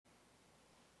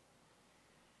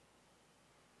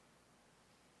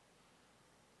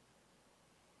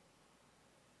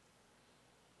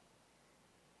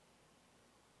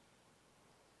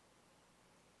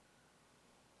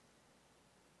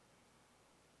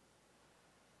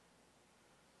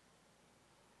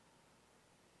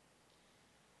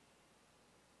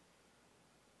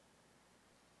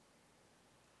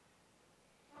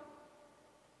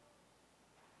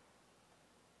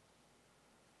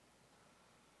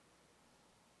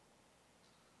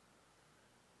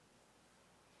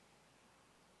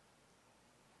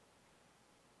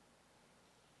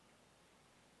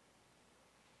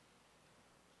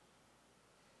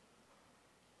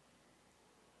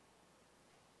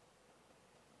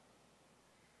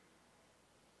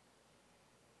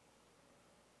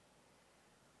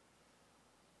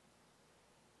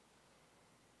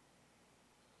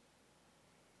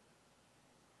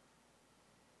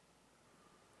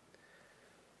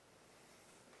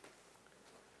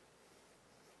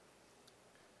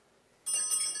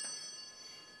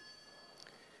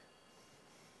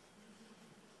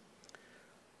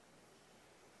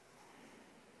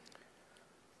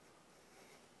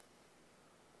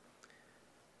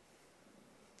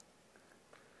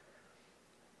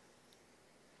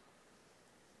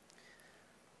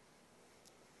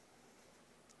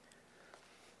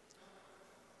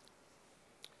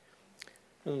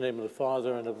In the name of the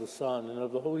Father, and of the Son, and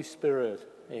of the Holy Spirit.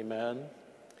 Amen.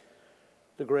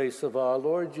 The grace of our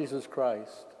Lord Jesus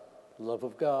Christ, the love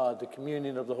of God, the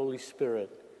communion of the Holy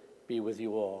Spirit be with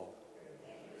you all.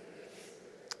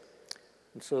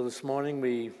 And so this morning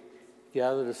we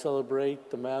gather to celebrate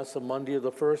the Mass of Monday of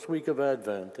the first week of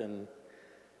Advent. And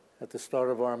at the start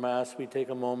of our Mass, we take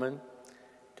a moment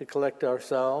to collect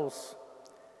ourselves,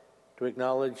 to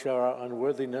acknowledge our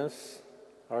unworthiness,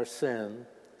 our sin,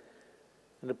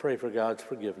 and to pray for God's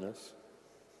forgiveness.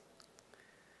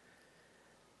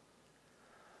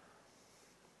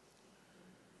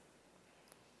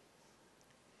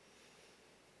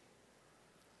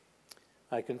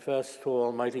 I confess to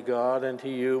Almighty God and to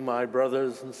you, my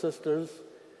brothers and sisters,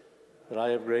 that I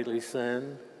have greatly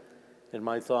sinned in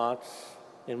my thoughts,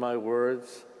 in my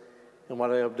words, in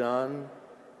what I have done,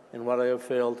 and what I have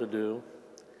failed to do,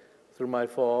 through my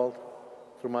fault,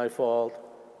 through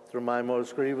my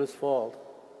most grievous fault.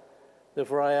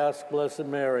 Therefore I ask Blessed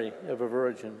Mary, ever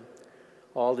Virgin,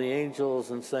 all the angels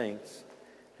and saints,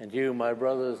 and you, my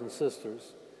brothers and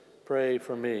sisters, pray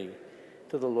for me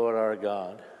to the Lord our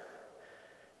God.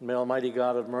 May Almighty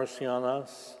God have mercy on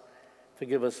us,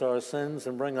 forgive us our sins,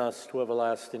 and bring us to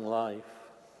everlasting life.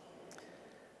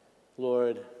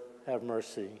 Lord, have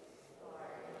mercy.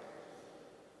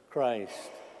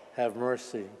 Christ, have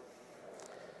mercy.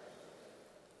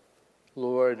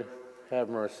 Lord, have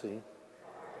mercy.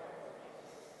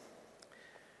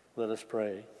 Let us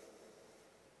pray.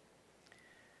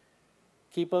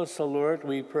 Keep us alert,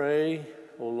 we pray,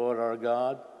 O Lord our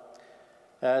God,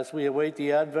 as we await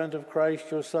the advent of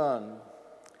Christ, your Son,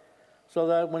 so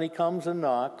that when he comes and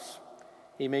knocks,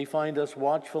 he may find us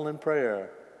watchful in prayer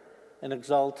and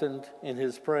exultant in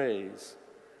his praise,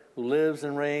 who lives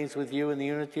and reigns with you in the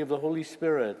unity of the Holy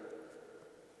Spirit,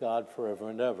 God forever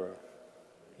and ever.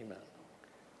 Amen.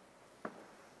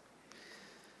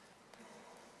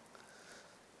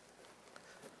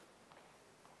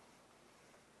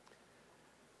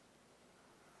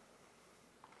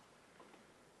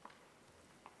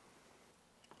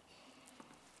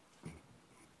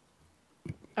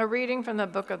 A reading from the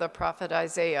book of the prophet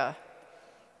Isaiah.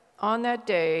 On that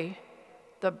day,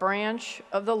 the branch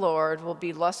of the Lord will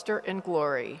be luster and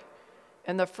glory,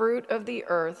 and the fruit of the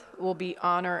earth will be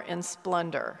honor and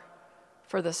splendor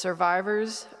for the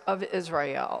survivors of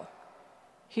Israel.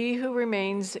 He who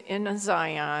remains in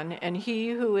Zion and he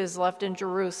who is left in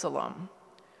Jerusalem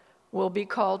will be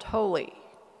called holy,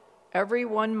 every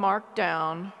one marked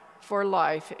down for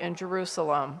life in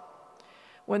Jerusalem.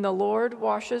 When the Lord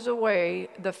washes away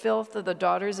the filth of the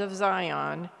daughters of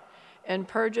Zion and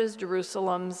purges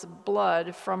Jerusalem's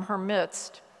blood from her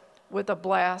midst with a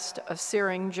blast of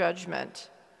searing judgment,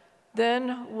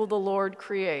 then will the Lord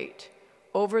create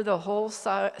over the whole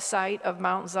site of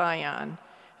Mount Zion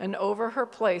and over her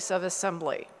place of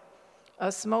assembly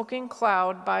a smoking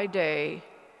cloud by day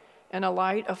and a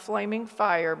light of flaming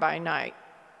fire by night.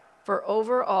 For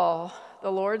over all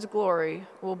the Lord's glory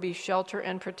will be shelter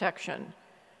and protection,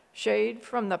 shade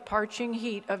from the parching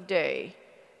heat of day,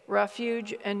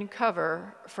 refuge and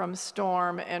cover from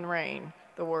storm and rain.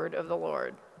 The word of the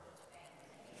Lord.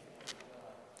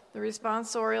 The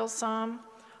responsorial psalm,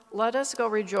 let us go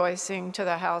rejoicing to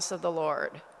the house of the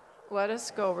Lord. Let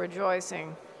us go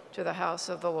rejoicing to the house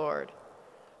of the Lord.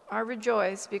 I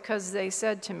rejoice because they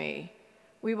said to me,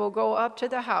 we will go up to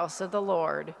the house of the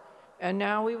Lord. And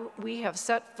now we have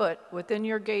set foot within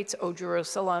your gates, O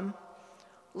Jerusalem.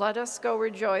 Let us go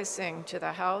rejoicing to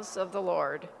the house of the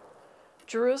Lord.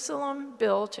 Jerusalem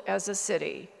built as a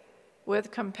city,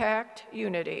 with compact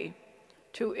unity.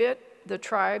 To it the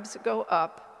tribes go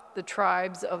up, the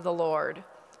tribes of the Lord.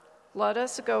 Let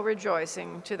us go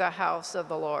rejoicing to the house of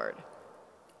the Lord.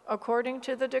 According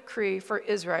to the decree for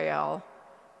Israel,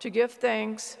 to give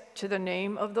thanks to the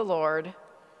name of the Lord,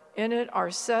 in it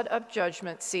are set up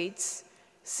judgment seats,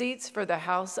 seats for the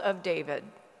house of David.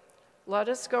 Let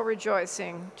us go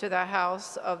rejoicing to the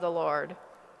house of the Lord.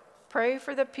 Pray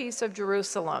for the peace of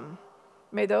Jerusalem.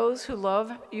 May those who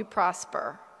love you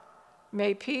prosper.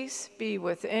 May peace be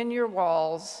within your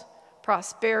walls,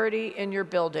 prosperity in your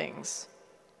buildings.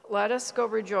 Let us go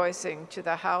rejoicing to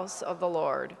the house of the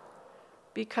Lord.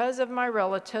 Because of my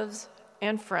relatives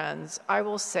and friends, I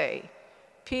will say,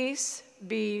 peace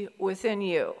be within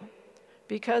you.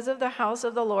 Because of the house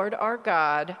of the Lord our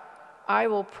God, I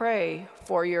will pray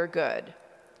for your good.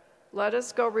 Let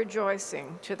us go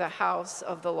rejoicing to the house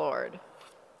of the Lord.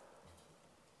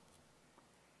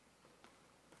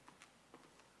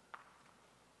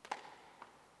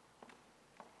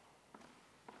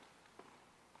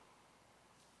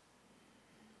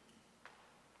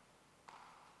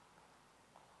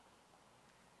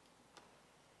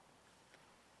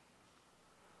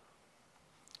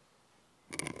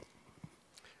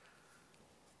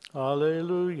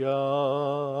 Alleluia,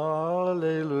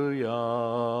 alleluia,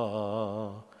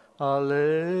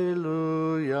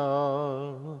 alleluia,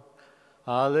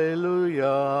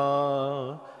 alleluia,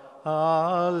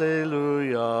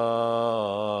 alleluia,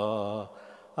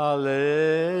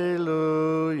 alleluia.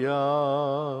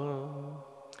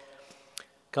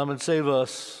 Come and save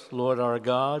us, Lord our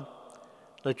God.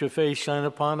 Let your face shine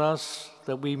upon us,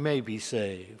 that we may be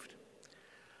saved.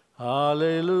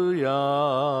 Alleluia,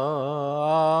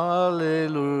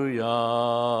 alleluia,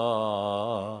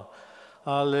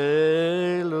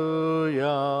 alleluia.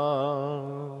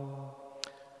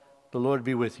 The Lord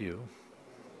be with you.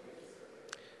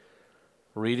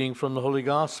 Reading from the Holy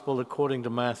Gospel according to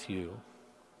Matthew.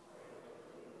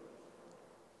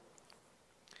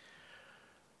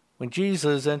 When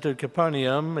Jesus entered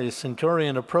Capernaum, a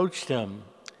centurion approached him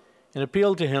and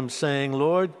appealed to him, saying,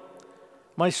 "Lord,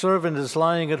 my servant is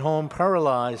lying at home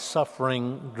paralyzed,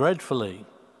 suffering dreadfully."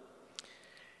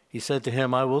 He said to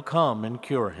him, "I will come and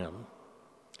cure him."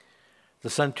 The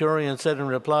centurion said in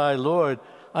reply, "Lord,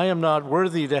 I am not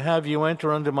worthy to have you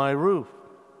enter under my roof.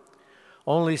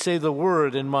 Only say the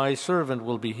word, and my servant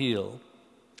will be healed.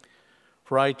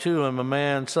 For I too am a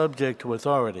man subject to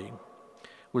authority,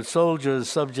 with soldiers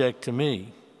subject to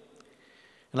me.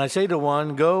 And I say to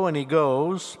one, 'Go,' and he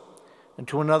goes, and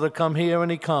to another, 'Come here,' and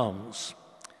he comes.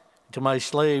 To my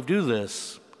slave, 'Do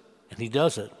this,' and he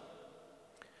does it."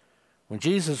 When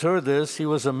Jesus heard this, he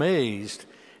was amazed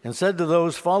and said to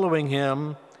those following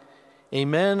him,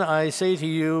 "Amen, I say to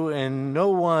you, in no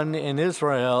one in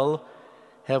Israel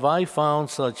have I found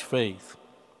such faith.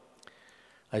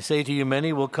 I say to you,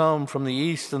 many will come from the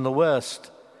east and the west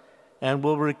and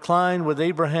will recline with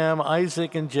Abraham,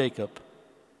 Isaac, and Jacob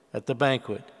at the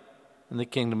banquet in the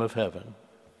kingdom of heaven."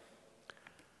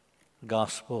 The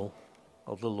Gospel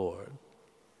of the Lord.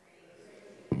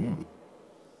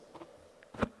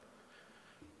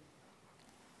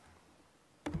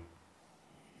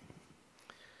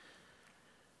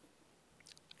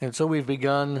 And so we've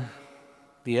begun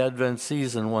the Advent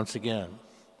season once again.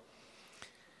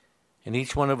 And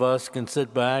each one of us can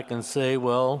sit back and say,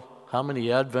 well, how many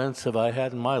Advents have I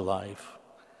had in my life?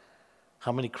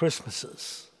 How many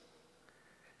Christmases?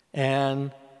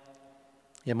 And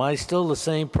am I still the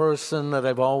same person that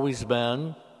I've always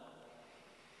been?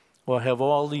 Or have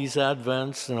all these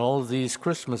Advents and all of these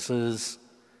Christmases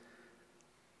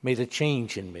made a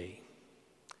change in me,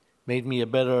 made me a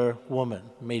better woman,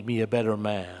 made me a better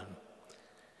man?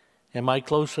 Am I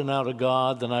closer now to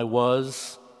God than I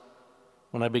was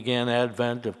when I began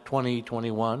Advent of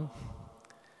 2021?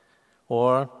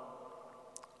 Or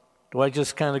do I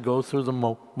just kind of go through the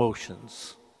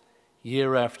motions,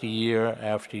 year after year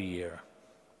after year?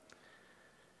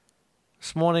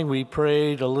 This morning we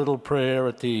prayed a little prayer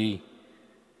at the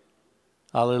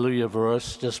Alleluia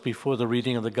verse just before the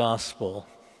reading of the Gospel.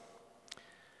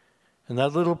 And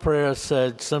that little prayer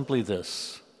said simply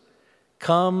this: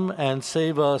 "Come and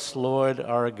save us, Lord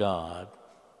our God.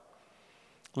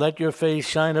 Let your face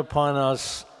shine upon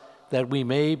us that we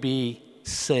may be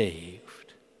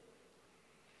saved."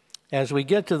 As we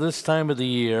get to this time of the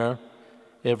year,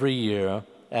 every year,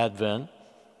 Advent,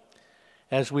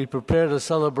 as we prepare to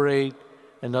celebrate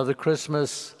another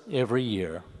Christmas every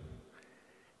year,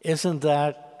 isn't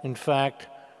that, in fact,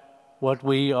 what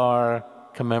we are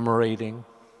commemorating?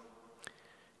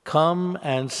 Come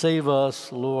and save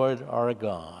us, Lord our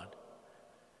God.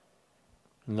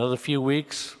 In another few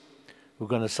weeks, we're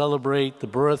going to celebrate the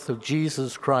birth of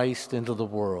Jesus Christ into the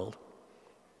world,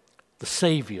 the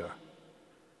Savior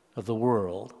of the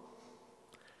world.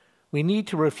 We need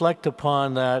to reflect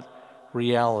upon that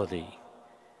reality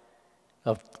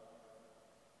of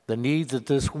the need that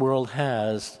this world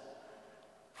has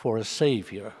for a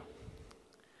Savior.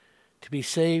 To be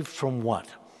saved from what?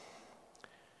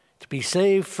 To be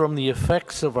saved from the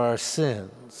effects of our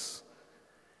sins.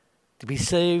 To be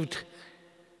saved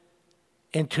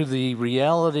into the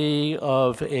reality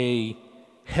of a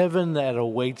heaven that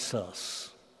awaits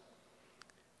us.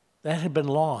 That had been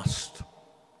lost.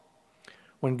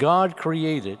 When God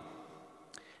created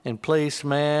and placed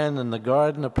man in the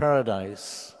Garden of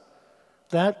Paradise,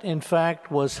 that, in fact,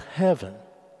 was heaven.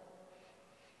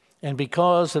 And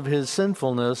because of his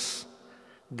sinfulness,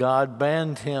 God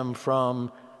banned him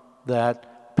from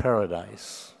that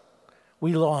paradise.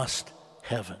 We lost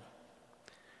heaven.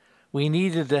 We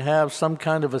needed to have some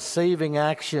kind of a saving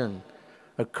action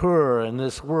occur in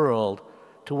this world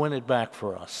to win it back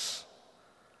for us.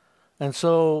 And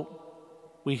so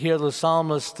we hear the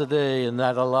psalmist today in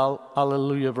that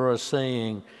Alleluia verse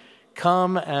saying,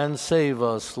 "Come and save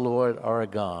us, Lord our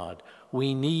God."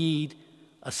 We need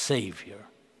a Savior.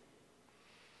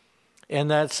 And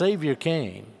that Savior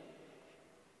came.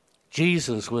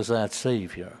 Jesus was that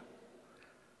Savior.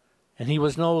 And he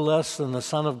was no less than the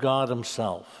Son of God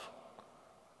himself.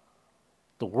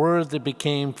 The Word that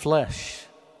became flesh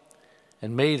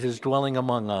and made his dwelling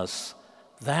among us.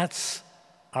 That's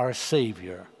our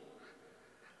Savior.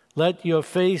 Let your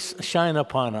face shine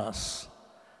upon us,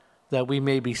 that we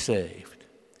may be saved.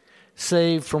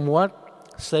 Saved from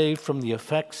what? Saved from the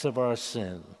effects of our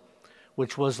sin,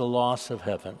 which was the loss of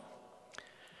heaven.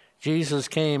 Jesus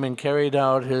came and carried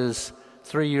out his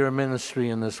 3-year ministry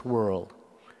in this world.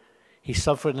 He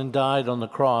suffered and died on the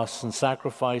cross and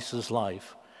sacrificed his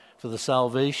life for the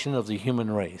salvation of the human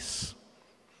race.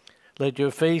 Let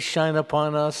your face shine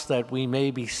upon us that we may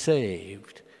be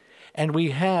saved. And we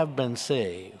have been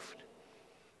saved.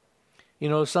 You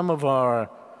know, some of our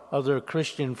other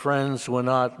Christian friends who are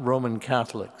not Roman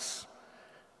Catholics,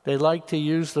 they like to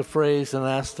use the phrase and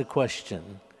ask the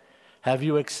question, have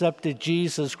you accepted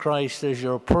Jesus Christ as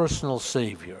your personal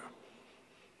Savior?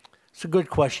 It's a good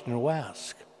question to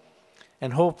ask.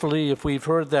 And hopefully, if we've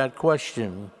heard that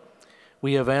question,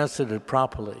 we have answered it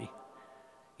properly.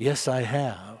 Yes, I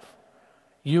have.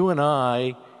 You and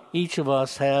I, each of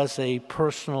us has a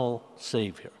personal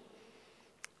Savior.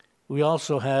 We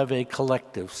also have a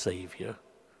collective Savior.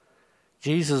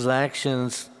 Jesus'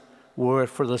 actions were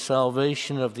for the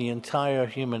salvation of the entire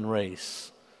human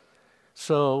race.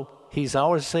 So, he's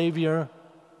our Savior,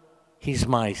 he's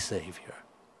my Savior.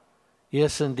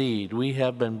 Yes, indeed, we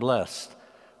have been blessed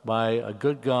by a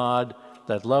good God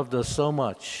that loved us so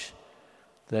much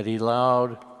that he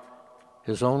allowed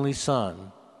his only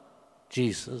Son,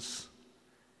 Jesus,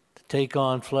 to take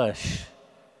on flesh,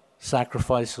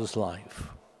 sacrifice his life.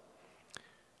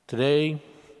 Today,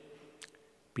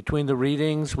 between the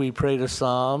readings, we prayed a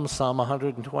psalm, Psalm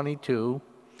 122,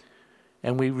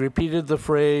 and we repeated the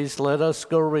phrase, let us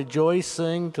go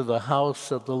rejoicing to the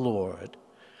house of the Lord.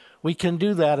 We can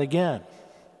do that again.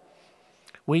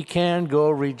 We can go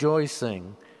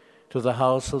rejoicing to the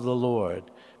house of the Lord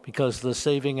because of the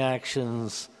saving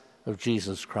actions of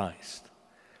Jesus Christ.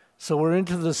 So we're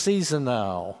into the season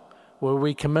now where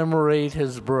we commemorate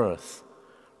his birth.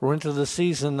 We're into the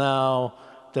season now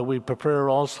that we prepare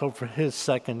also for his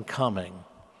second coming.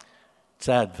 It's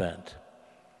Advent.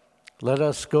 Let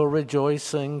us go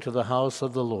rejoicing to the house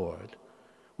of the Lord.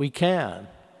 We can,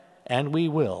 and we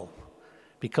will,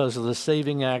 because of the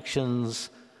saving actions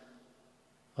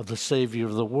of the Savior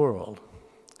of the world,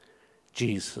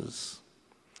 Jesus.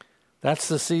 That's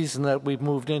the season that we've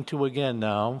moved into again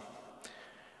now.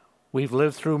 We've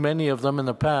lived through many of them in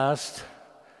the past.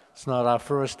 It's not our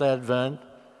first Advent.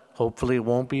 Hopefully it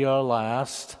won't be our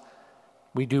last.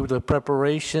 We do the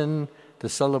preparation to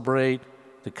celebrate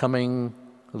the coming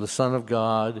of the Son of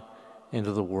God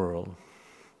into the world.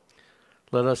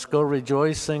 Let us go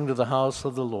rejoicing to the house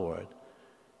of the Lord.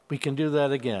 We can do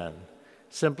that again,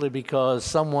 simply because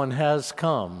someone has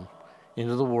come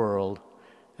into the world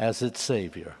as its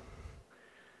Savior.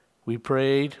 We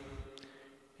prayed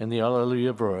in the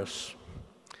Alleluia verse,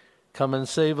 come and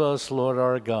save us, Lord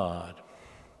our God.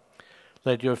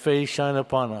 Let your face shine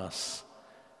upon us,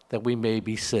 that we may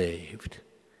be saved.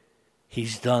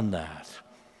 He's done that.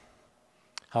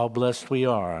 How blessed we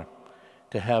are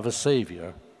to have a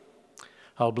Savior.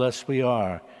 How blessed we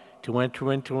are to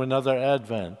enter into another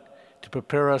Advent, to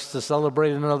prepare us to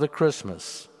celebrate another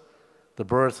Christmas, the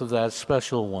birth of that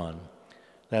special one,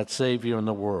 that Savior in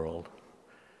the world.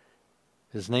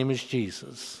 His name is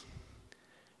Jesus.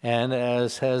 And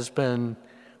as has been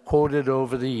quoted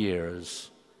over the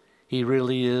years, he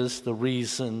really is the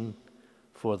reason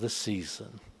for the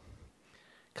season.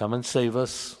 Come and save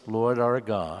us, Lord our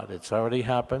God. It's already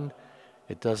happened.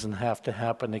 It doesn't have to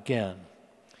happen again.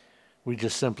 We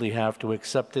just simply have to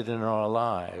accept it in our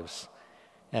lives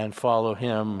and follow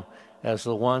him as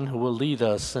the one who will lead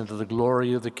us into the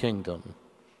glory of the kingdom.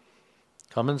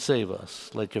 Come and save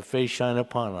us. Let your face shine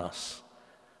upon us,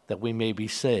 that we may be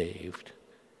saved.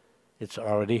 It's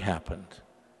already happened.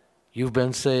 You've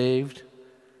been saved.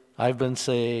 I've been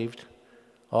saved.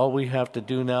 All we have to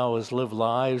do now is live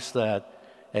lives that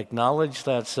acknowledge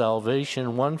that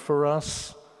salvation won for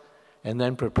us, and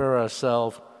then prepare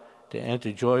ourselves to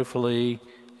enter joyfully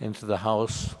into the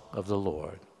house of the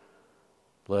Lord.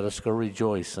 Let us go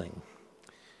rejoicing.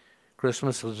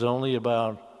 Christmas is only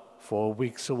about 4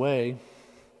 weeks away,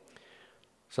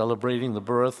 celebrating the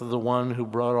birth of the one who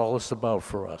brought all this about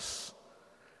for us.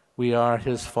 We are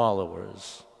his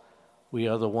followers. We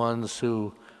are the ones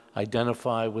who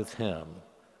identify with him,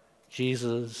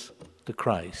 Jesus the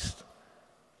Christ,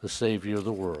 the Savior of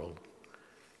the world.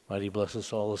 Mighty bless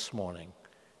us all this morning.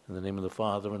 In the name of the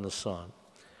Father, and the Son,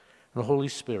 and the Holy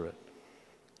Spirit.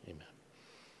 Amen.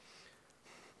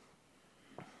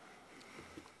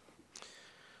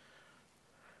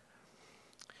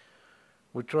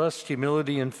 With trust,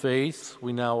 humility, and faith,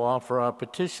 we now offer our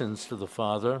petitions to the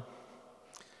Father,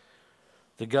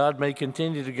 that God may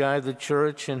continue to guide the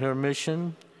Church in her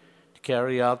mission to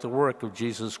carry out the work of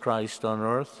Jesus Christ on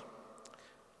earth.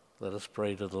 Let us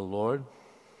pray to the Lord.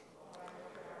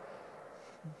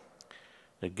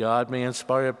 That God may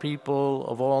inspire people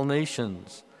of all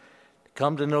nations to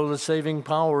come to know the saving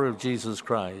power of Jesus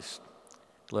Christ.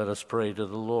 Let us pray to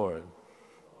the Lord.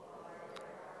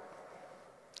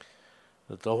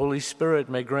 That the Holy Spirit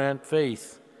may grant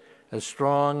faith as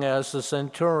strong as the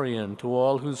centurion to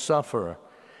all who suffer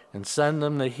and send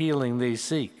them the healing they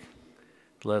seek.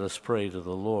 Let us pray to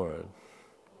the Lord.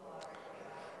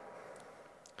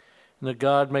 And that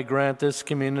God may grant this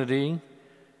community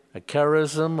a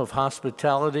charism of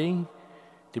hospitality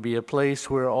to be a place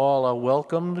where all are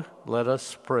welcomed. Let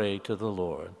us pray to the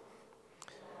Lord.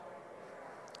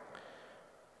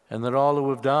 And that all who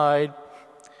have died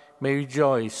may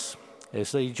rejoice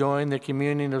as they join the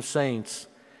communion of saints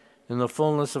in the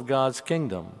fullness of God's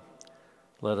kingdom.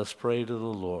 Let us pray to the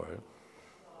Lord.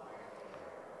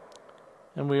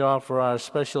 And we offer our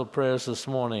special prayers this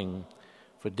morning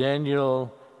for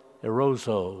Daniel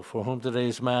Erozo, for whom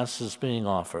today's Mass is being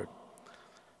offered.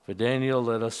 For Daniel,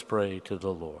 let us pray to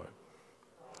the Lord.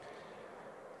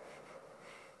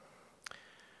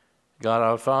 God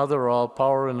our Father, all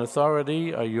power and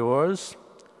authority are yours.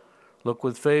 Look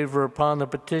with favor upon the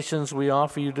petitions we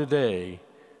offer you today,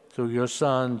 through your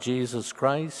Son, Jesus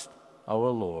Christ, our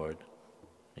Lord.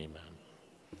 Amen.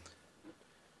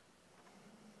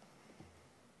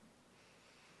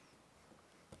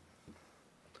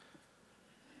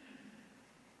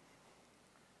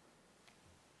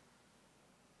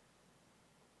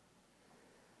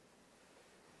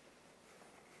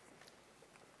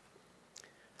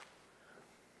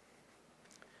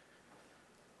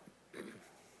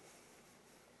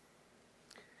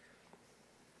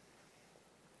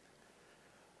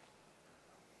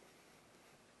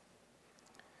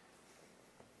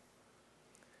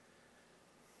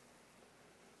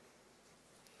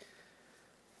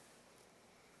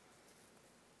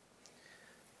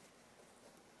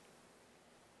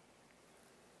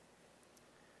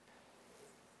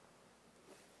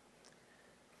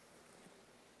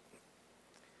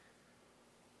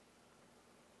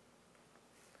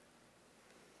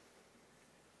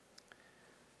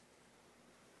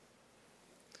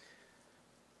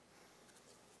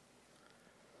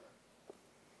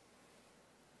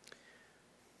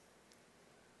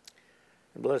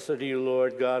 Blessed are you,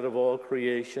 Lord, God of all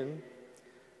creation,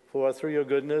 for through your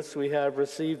goodness we have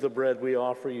received the bread we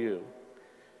offer you.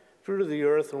 Fruit of the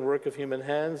earth and work of human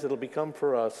hands, it'll become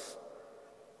for us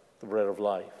the bread of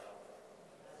life.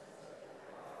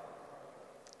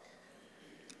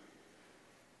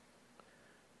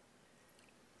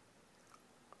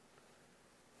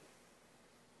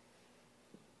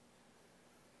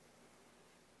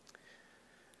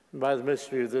 And by the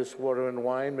mystery of this water and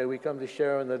wine, may we come to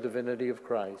share in the divinity of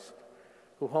Christ,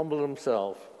 who humbled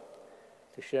himself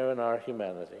to share in our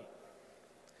humanity.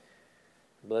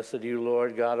 Blessed are you,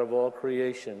 Lord, God of all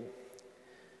creation.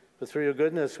 For through your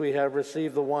goodness we have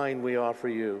received the wine we offer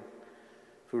you.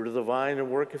 Fruit of the vine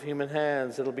and work of human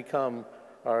hands, it'll become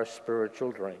our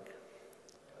spiritual drink.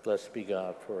 Blessed be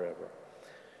God forever.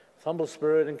 With humble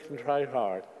spirit and contrite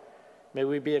heart, may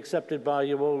we be accepted by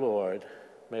you, O Lord.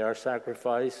 May our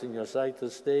sacrifice in your sight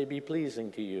this day be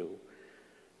pleasing to you,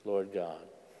 Lord God.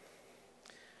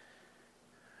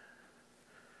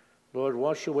 Lord,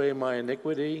 wash away my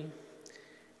iniquity.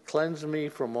 Cleanse me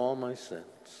from all my sins.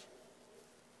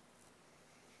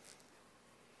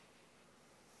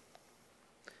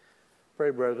 Pray,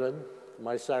 brethren,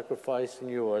 my sacrifice and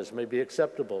yours may be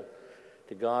acceptable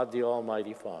to God the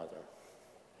Almighty Father.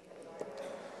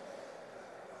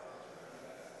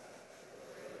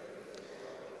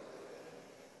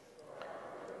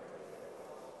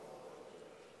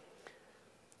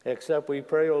 Accept, we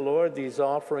pray, O Lord, these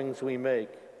offerings we make,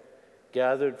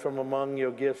 gathered from among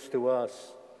your gifts to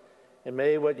us, and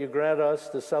may what you grant us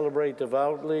to celebrate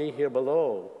devoutly here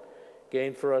below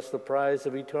gain for us the prize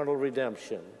of eternal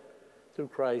redemption, through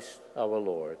Christ our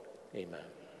Lord. Amen.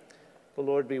 The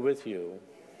Lord be with you.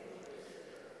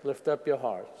 Lift up your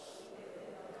hearts,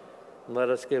 and let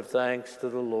us give thanks to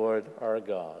the Lord our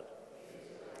God.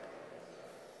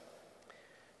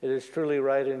 It is truly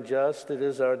right and just. It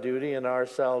is our duty and our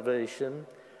salvation,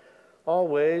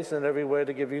 always and everywhere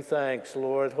to give you thanks,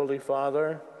 Lord, Holy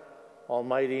Father,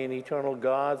 Almighty and eternal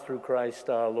God, through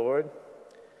Christ our Lord.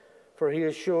 For he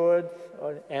assured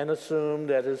and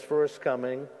assumed at his first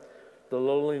coming the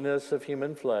lowliness of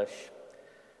human flesh,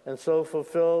 and so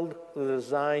fulfilled the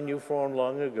design you formed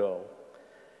long ago,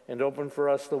 and open for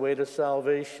us the way to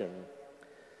salvation,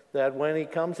 that when he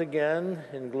comes again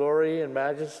in glory and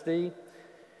majesty,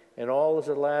 and all is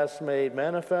at last made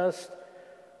manifest,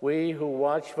 we who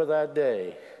watch for that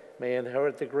day may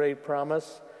inherit the great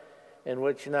promise in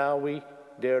which now we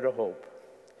dare to hope.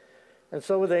 And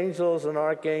so with angels and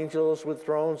archangels, with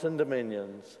thrones and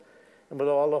dominions, and with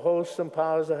all the hosts and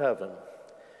powers of heaven,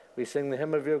 we sing the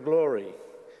hymn of your glory,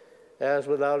 as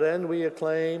without end we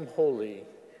acclaim, Holy,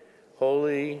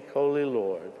 holy, holy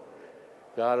Lord,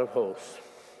 God of hosts.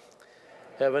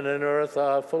 Heaven and earth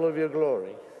are full of your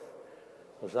glory.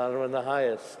 Hosanna in the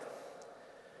highest.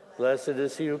 Blessed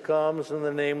is he who comes in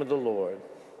the name of the Lord.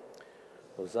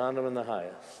 Hosanna in the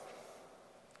highest.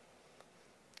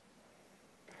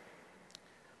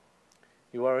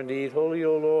 You are indeed holy,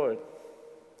 O Lord.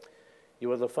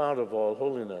 You are the fount of all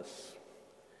holiness.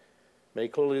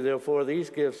 Make holy, therefore, these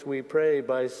gifts, we pray,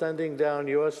 by sending down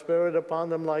your Spirit upon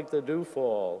them like the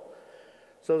dewfall,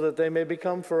 so that they may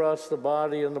become for us the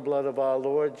body and the blood of our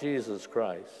Lord Jesus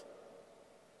Christ.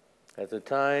 At the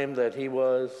time that he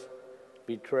was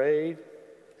betrayed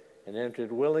and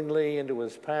entered willingly into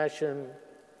his passion,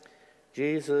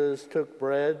 Jesus took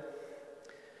bread,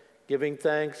 giving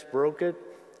thanks, broke it,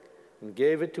 and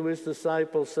gave it to his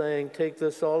disciples, saying, "Take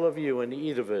this, all of you, and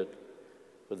eat of it,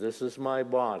 for this is my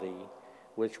body,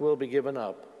 which will be given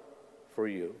up for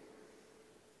you."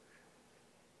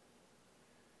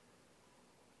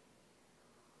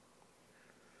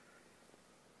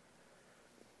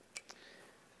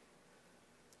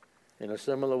 In a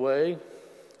similar way,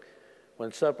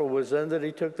 when supper was ended,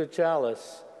 he took the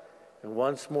chalice, and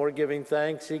once more giving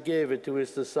thanks, he gave it to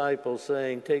his disciples,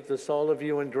 saying, "Take this, all of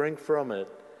you, and drink from it.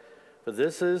 For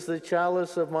this is the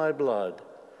chalice of my blood,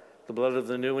 the blood of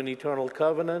the new and eternal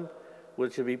covenant,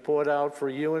 which will be poured out for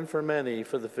you and for many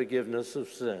for the forgiveness of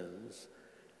sins.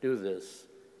 Do this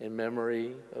in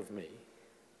memory of me."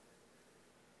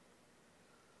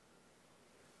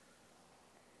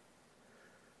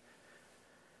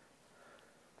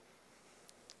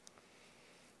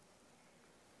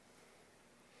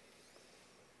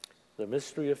 The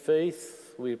mystery of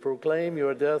faith, we proclaim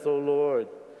your death, O Lord,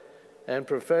 and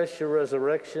profess your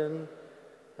resurrection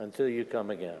until you come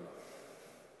again.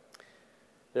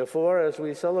 Therefore, as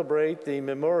we celebrate the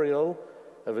memorial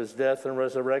of his death and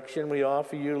resurrection, we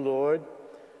offer you, Lord,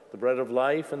 the bread of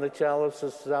life and the chalice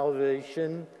of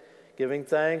salvation, giving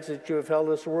thanks that you have held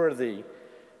us worthy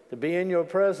to be in your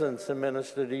presence and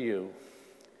minister to you.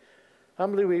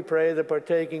 Humbly we pray that,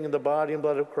 partaking in the body and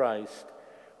blood of Christ,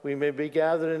 we may be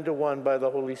gathered into one by the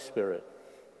Holy Spirit.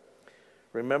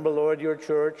 Remember, Lord, your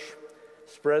church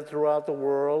spread throughout the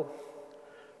world.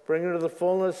 Bring her to the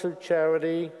fullness of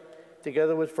charity,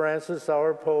 together with Francis,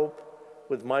 our Pope,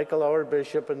 with Michael, our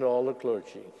Bishop, and all the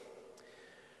clergy.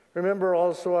 Remember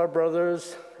also our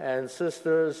brothers and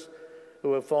sisters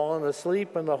who have fallen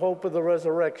asleep in the hope of the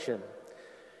resurrection,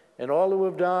 and all who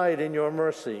have died in your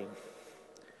mercy.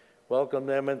 Welcome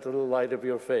them into the light of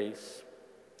your face.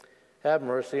 Have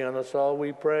mercy on us all,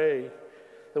 we pray,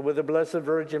 that with the Blessed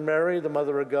Virgin Mary, the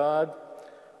Mother of God,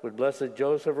 with blessed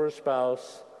Joseph, her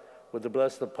spouse, with the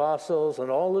blessed apostles and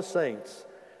all the saints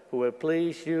who have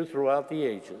pleased you throughout the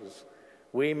ages,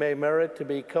 we may merit to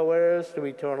be co-heirs to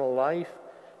eternal life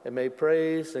and may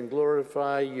praise and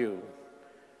glorify you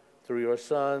through your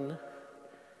Son,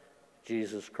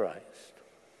 Jesus Christ.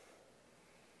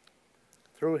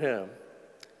 Through him,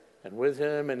 and with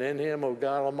him, and in him, O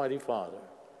God, Almighty Father,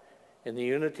 in the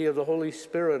unity of the Holy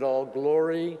Spirit, all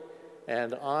glory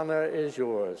and honor is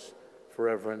yours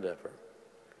forever and ever.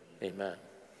 Amen.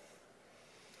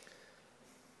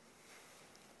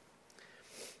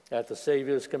 At the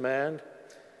Savior's command,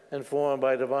 and formed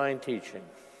by divine teaching,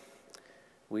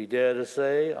 we dare to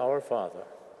say, Our Father,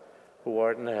 who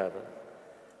art in heaven,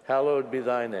 hallowed be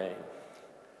thy name.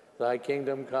 Thy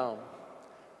kingdom come,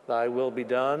 thy will be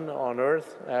done on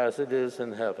earth as it is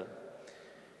in heaven.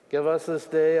 Give us this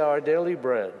day our daily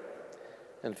bread,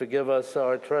 and forgive us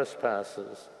our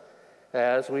trespasses,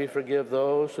 as we forgive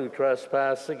those who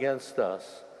trespass against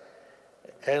us.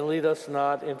 And lead us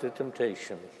not into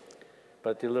temptation,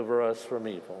 but deliver us from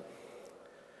evil.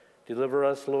 Deliver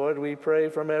us, Lord, we pray,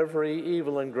 from every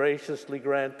evil, and graciously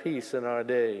grant peace in our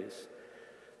days,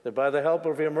 that by the help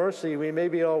of your mercy we may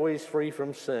be always free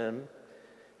from sin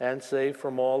and safe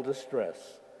from all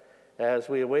distress, as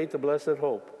we await the blessed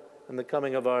hope and the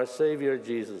coming of our Savior,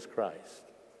 Jesus Christ.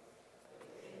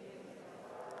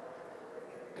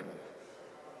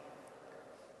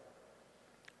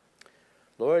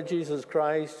 Lord Jesus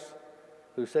Christ,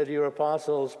 who said to your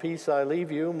apostles, "Peace I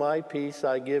leave you, my peace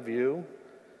I give you,"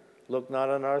 look not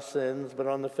on our sins, but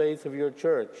on the faith of your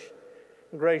church,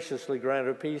 graciously grant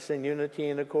her peace and unity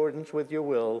in accordance with your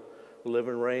will, who live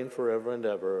and reign forever and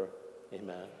ever.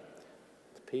 Amen.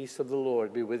 The peace of the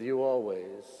Lord be with you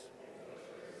always.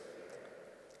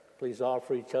 Please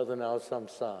offer each other now some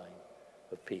sign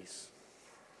of peace.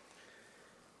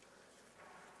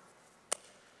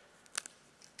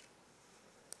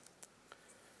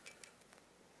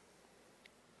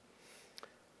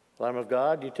 Lamb of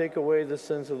God, you take away the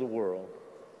sins of the world.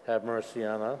 Have mercy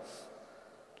on us.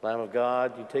 Lamb of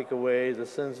God, you take away the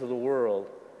sins of the world.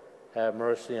 Have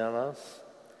mercy on us.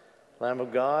 Lamb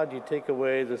of God, you take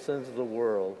away the sins of the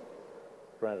world.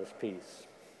 Grant us peace.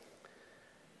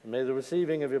 And may the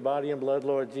receiving of your body and blood,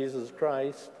 Lord Jesus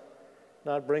Christ,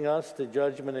 not bring us to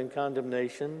judgment and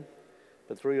condemnation,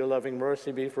 but through your loving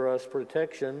mercy be for us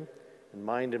protection in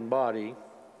mind and body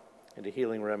and a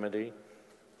healing remedy.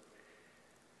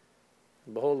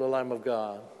 Behold the Lamb of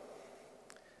God.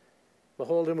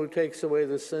 Behold him who takes away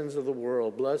the sins of the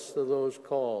world. Blessed are those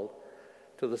called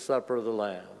to the supper of the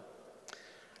Lamb.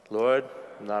 Lord,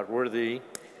 I'm not worthy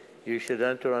you should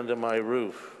enter under my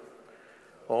roof.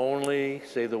 Only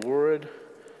say the word,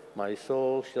 my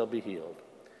soul shall be healed.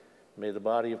 May the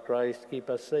body of Christ keep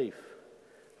us safe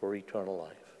for eternal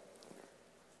life.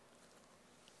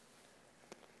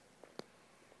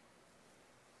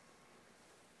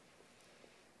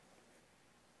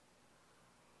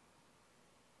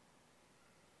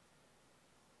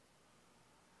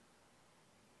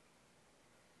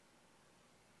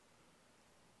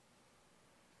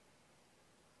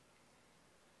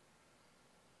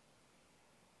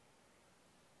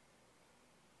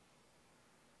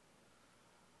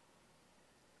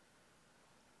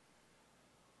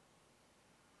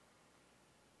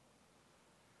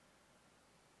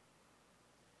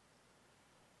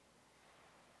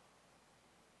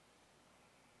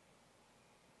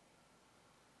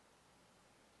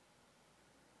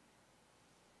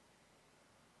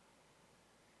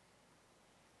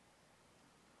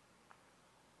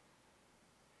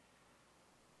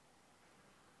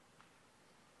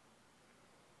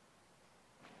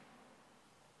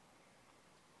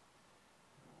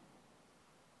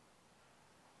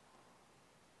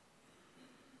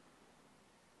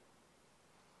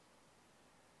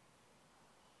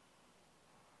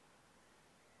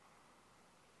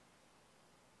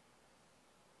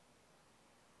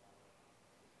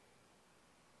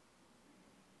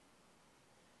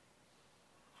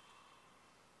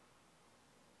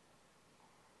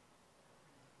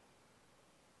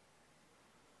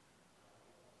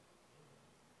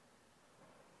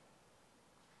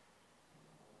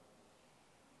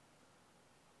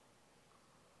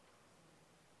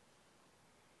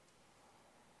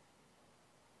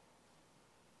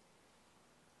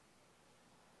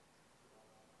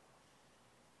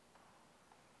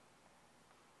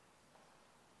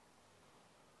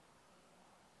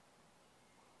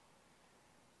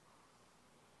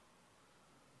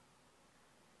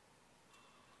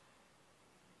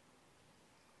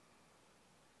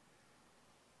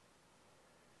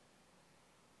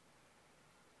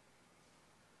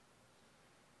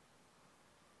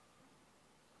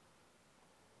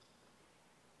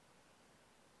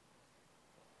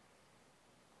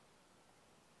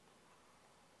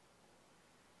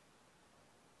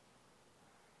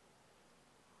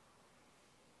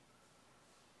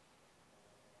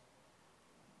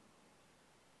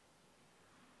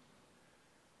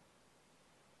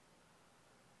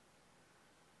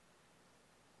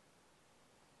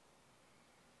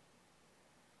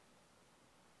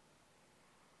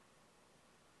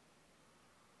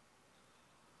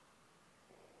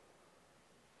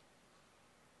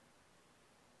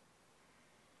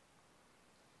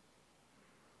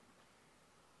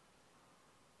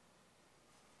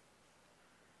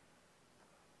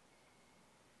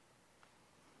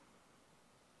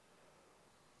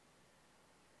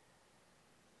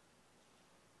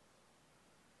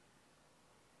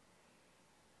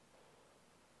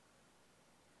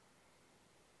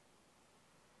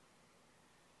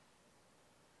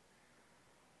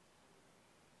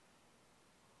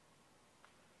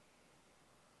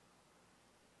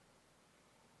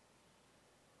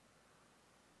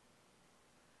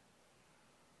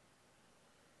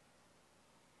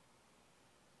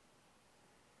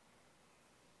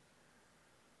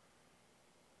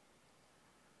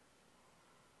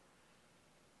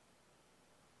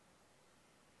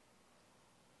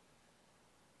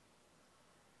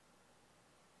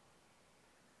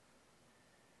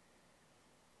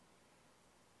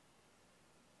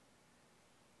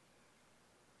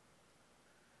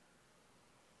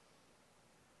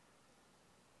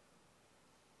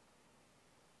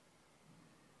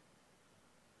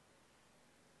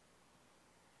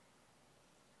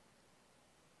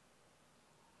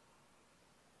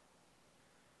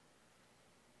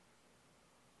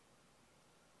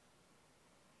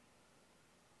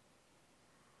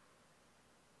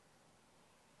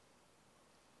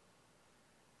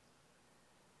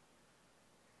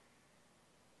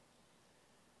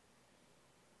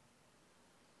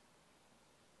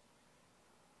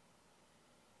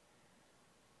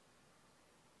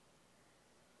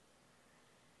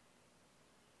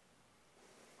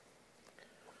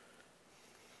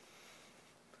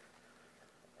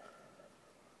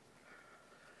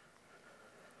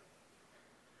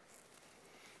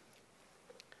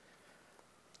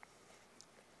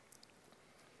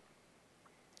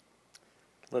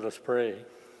 Let us pray.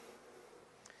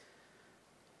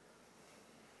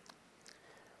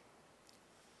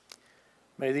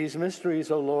 May these mysteries,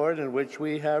 O Lord, in which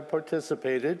we have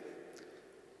participated,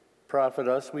 profit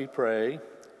us, we pray.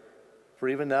 For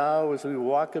even now, as we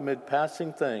walk amid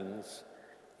passing things,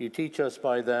 you teach us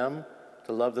by them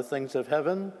to love the things of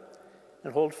heaven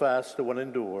and hold fast to what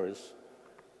endures.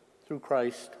 Through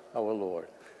Christ our Lord.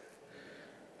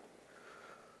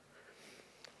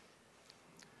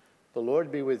 The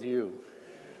Lord be with you.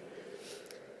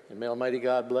 And may Almighty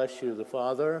God bless you, the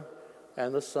Father,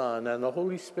 and the Son, and the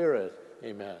Holy Spirit.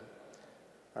 Amen.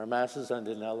 Our Mass is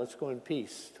ended now. Let's go in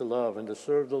peace to love and to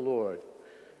serve the Lord.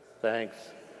 Thanks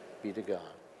be to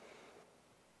God.